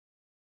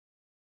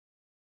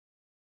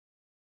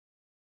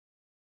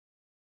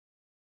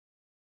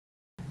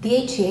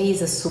DHEA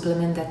is a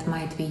supplement that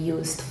might be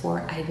used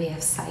for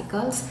IVF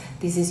cycles.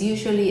 This is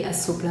usually a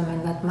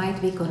supplement that might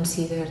be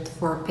considered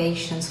for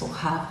patients who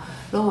have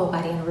low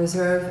ovarian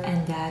reserve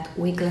and that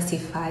we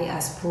classify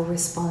as poor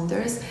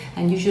responders.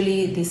 And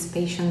usually these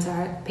patients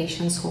are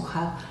patients who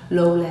have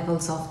low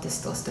levels of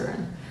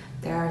testosterone.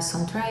 There are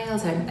some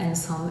trials and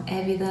some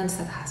evidence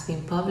that has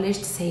been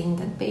published saying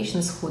that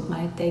patients who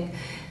might take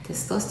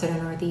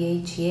testosterone or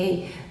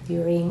DHEA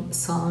during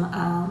some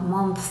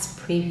months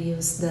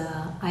previous the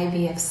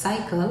IVF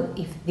cycle,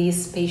 if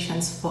these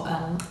patients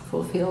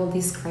fulfill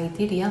these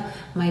criteria,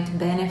 might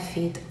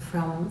benefit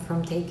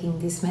from taking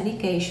these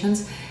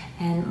medications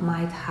and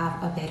might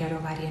have a better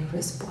ovarian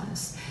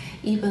response.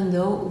 Even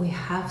though we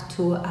have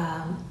to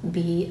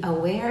be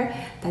aware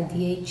that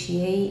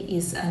DHEA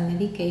is a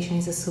medication,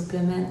 is a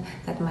supplement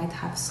that might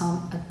have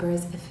some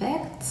adverse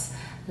effects,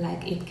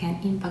 like it can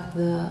impact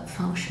the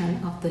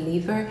function of the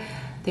liver.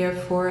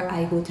 Therefore,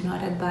 I would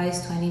not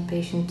advise to any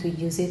patient to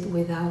use it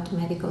without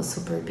medical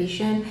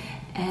supervision,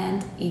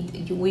 and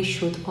we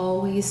should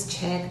always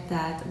check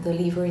that the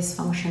liver is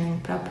functioning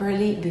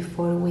properly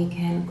before we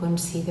can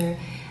consider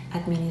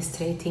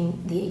administering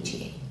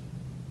DHEA.